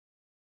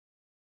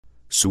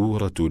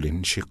سورة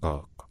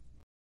الانشقاق.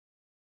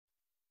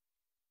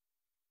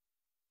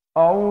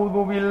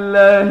 أعوذ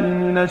بالله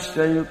من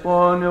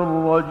الشيطان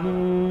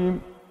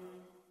الرجيم.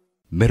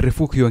 Me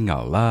refugio en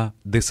Allah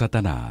de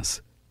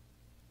Satanás,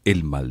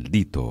 el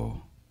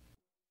maldito.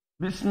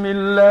 بسم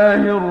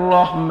الله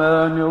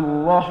الرحمن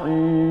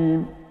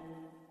الرحيم.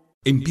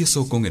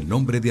 Empiezo con el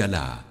nombre de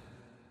Alá,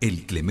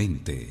 el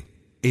Clemente,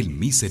 el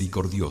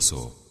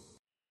Misericordioso.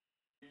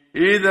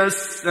 إذا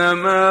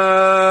السماء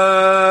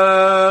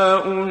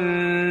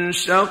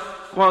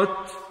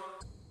انشقت.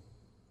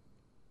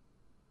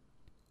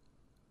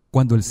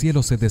 Cuando el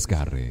cielo se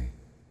desgarre,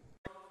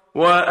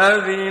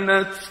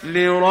 وأذنت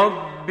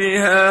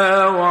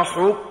لربها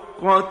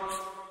وحقت.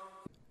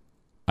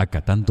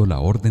 acatando la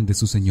orden de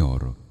su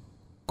Señor,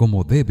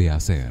 como debe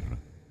hacer.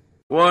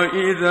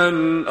 وإذا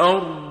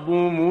الأرض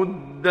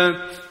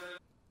مدت.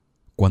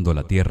 Cuando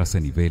la tierra se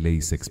nivele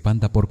y se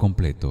expanda por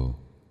completo,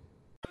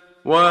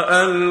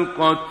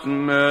 وألقت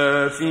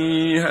ما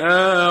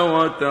فيها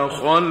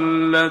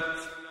وتخلت.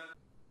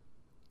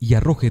 y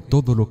arroje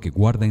todo lo que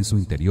guarda en su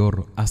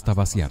interior hasta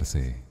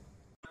vaciarse,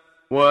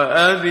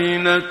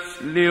 وأذنت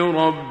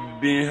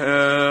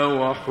لربها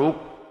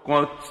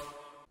وحقت.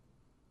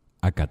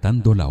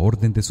 acatando la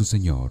orden de su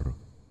Señor,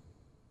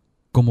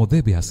 como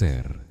debe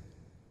hacer.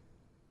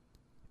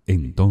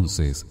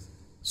 Entonces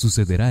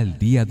sucederá el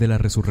día de la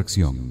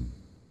resurrección.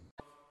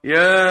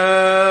 يا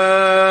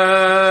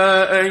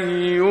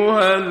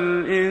أيها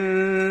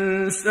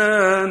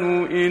الإنسان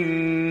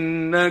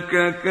إنك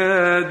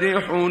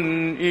كادح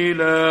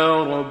إلى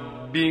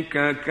ربك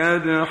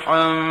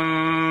كدحا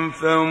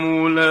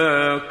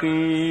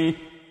فملاقيه.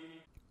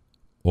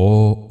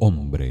 Oh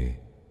hombre,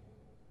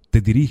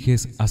 te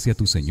diriges hacia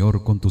tu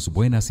Señor con tus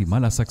buenas y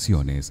malas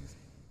acciones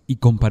y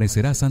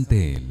comparecerás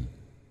ante él.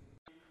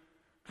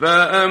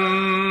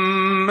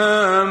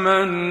 فأما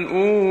من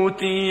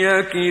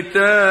أوتي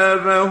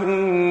كتابه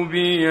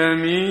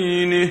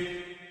بيمينه.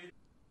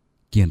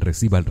 Quien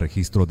reciba el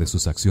registro de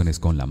sus acciones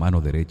con la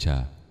mano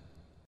derecha,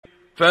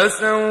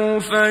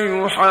 فسوف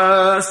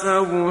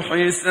يحاسب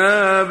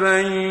حسابا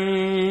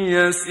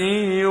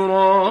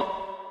يسيرا.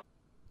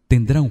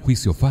 tendrá un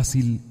juicio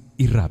fácil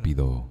y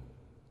rápido.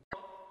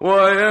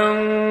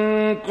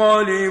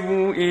 وينقلب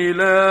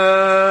إلى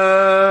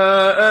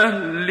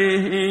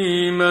أهله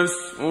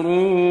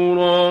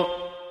مسرورا.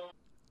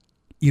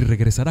 Y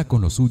regresará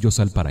con los suyos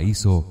al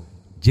paraíso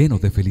lleno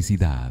de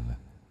felicidad.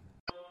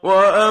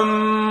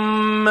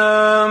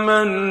 وأما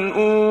من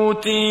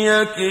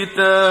أوتي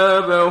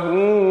كتابه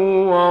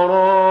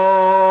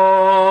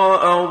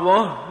وراء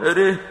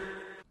ظهره.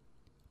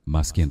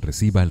 Mas quien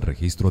reciba el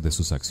registro de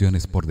sus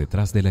acciones por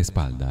detrás de la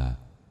espalda,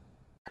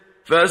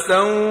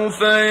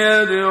 فسوف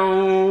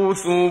يدعو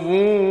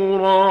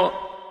ثبورا.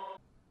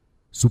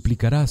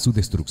 suplicará su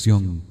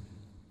destrucción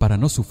para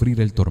no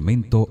sufrir el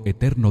tormento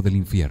eterno del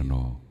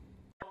infierno,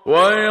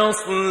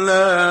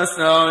 ويصلى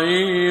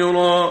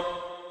سعيرا.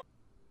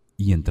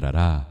 y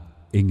entrará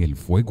en el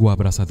fuego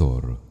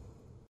abrasador.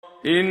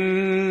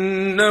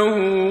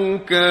 إنه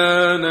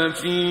كان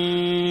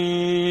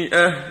في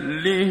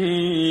أهله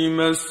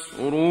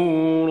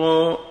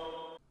مسرورا.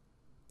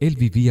 Él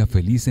vivía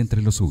feliz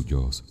entre los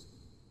suyos.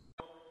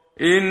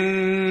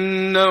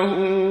 إنه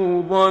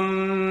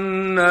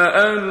ظن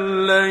أن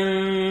لن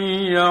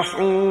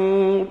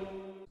يحور.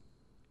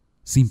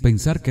 Sin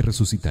pensar que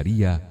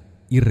resucitaría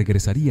y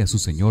regresaría a su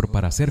Señor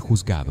para ser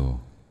juzgado.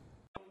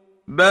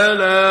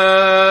 بلى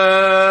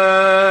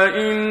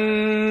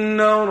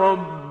إن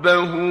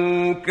ربه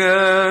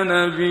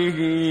كان به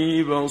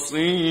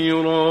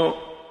بصيرا.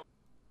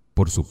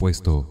 Por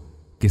supuesto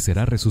que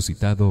será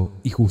resucitado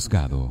y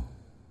juzgado.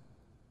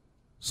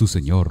 Su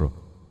Señor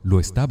lo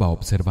estaba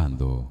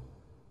observando.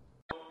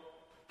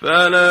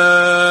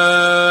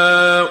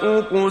 فلا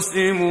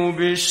أقسم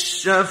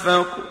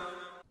بالشفق.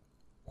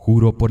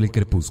 Juro por el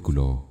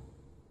crepúsculo,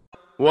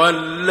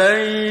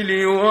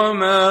 والليل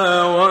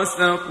وما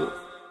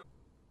وسق.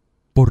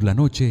 por la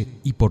noche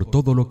y por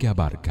todo lo que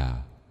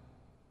abarca,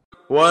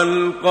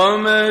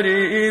 والقمر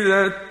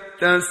إذا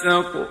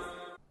اتسق.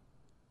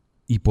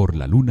 y por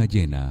la luna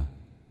llena.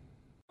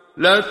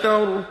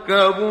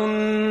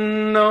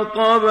 لتركبن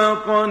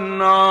طبقا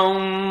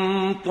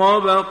عن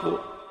طبق.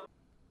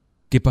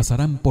 Que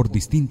pasarán por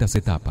distintas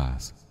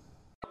etapas.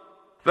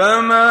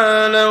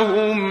 فما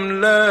لهم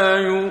لا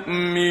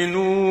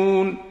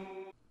يؤمنون.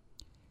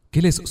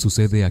 ¿Qué les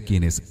sucede a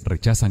quienes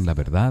rechazan la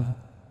verdad?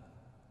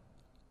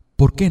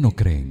 ¿Por qué no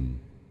creen?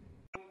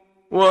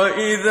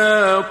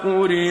 وإذا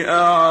قرئ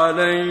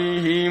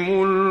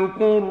عليهم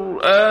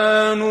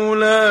القرآن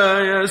لا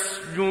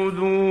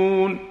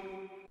يسجدون.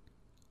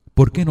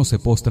 ¿Por qué no se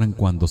postran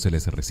cuando se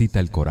les recita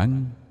el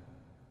Corán?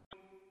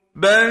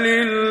 بل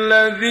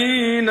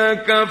الذين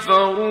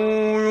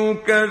كفروا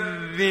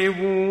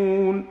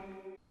يكذبون.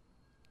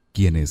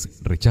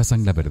 Quienes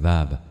rechazan la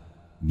verdad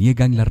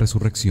niegan la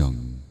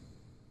resurrección.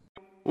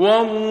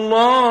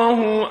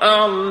 والله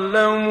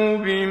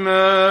أعلم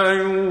بما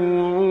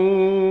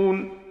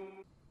يوعون.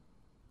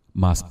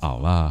 Mas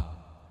Allah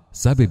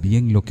sabe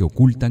bien lo que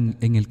ocultan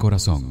en el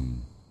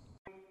corazón.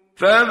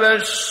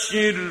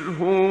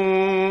 فبشرهم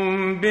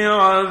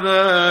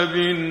بعذاب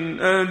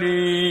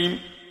أليم.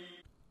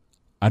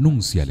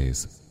 Anúnciales,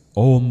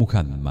 oh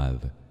Muhammad,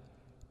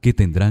 que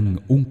tendrán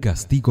un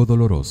castigo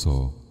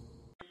doloroso.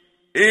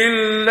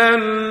 إلا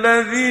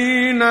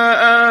الذين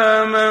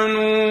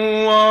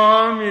آمنوا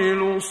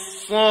وعملوا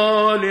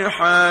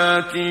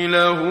الصالحات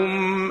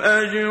لهم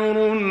أجر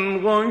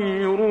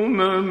غير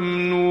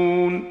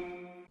ممنون.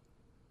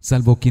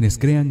 Salvo quienes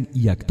crean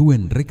y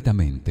actúen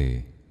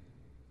rectamente,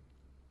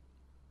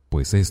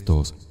 pues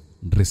estos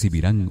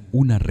recibirán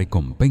una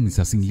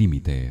recompensa sin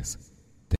límites.